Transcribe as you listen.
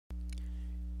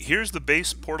Here's the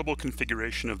base portable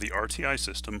configuration of the RTI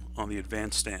system on the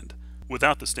advanced stand,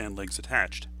 without the stand legs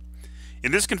attached.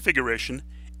 In this configuration,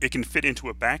 it can fit into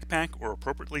a backpack or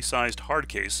appropriately sized hard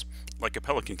case, like a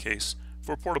Pelican case,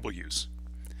 for portable use.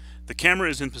 The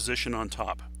camera is in position on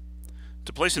top.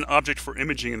 To place an object for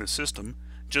imaging in the system,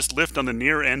 just lift on the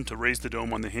near end to raise the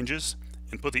dome on the hinges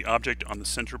and put the object on the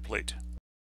center plate.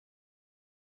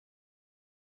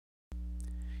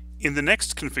 In the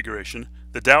next configuration,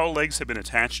 the dowel legs have been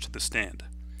attached to the stand.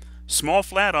 Small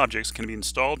flat objects can be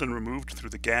installed and removed through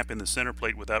the gap in the center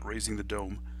plate without raising the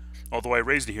dome, although I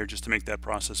raised it here just to make that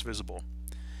process visible.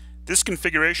 This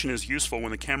configuration is useful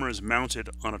when the camera is mounted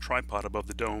on a tripod above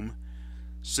the dome,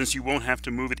 since you won't have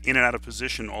to move it in and out of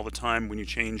position all the time when you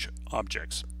change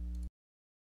objects.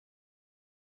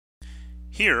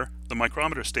 Here, the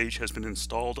micrometer stage has been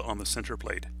installed on the center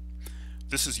plate.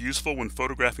 This is useful when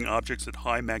photographing objects at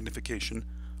high magnification,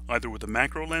 either with a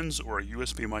macro lens or a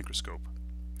USB microscope.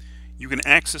 You can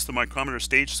access the micrometer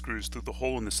stage screws through the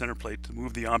hole in the center plate to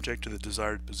move the object to the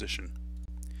desired position.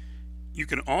 You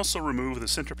can also remove the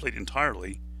center plate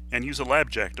entirely and use a lab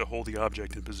jack to hold the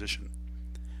object in position.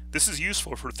 This is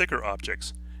useful for thicker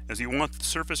objects, as you want the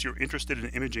surface you're interested in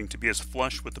imaging to be as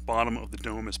flush with the bottom of the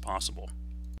dome as possible.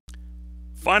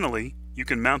 Finally, you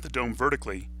can mount the dome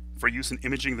vertically for use in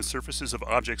imaging the surfaces of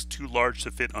objects too large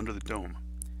to fit under the dome.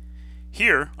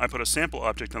 Here, I put a sample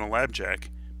object on a lab jack,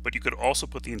 but you could also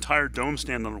put the entire dome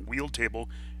stand on a wheeled table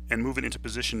and move it into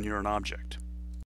position near an object.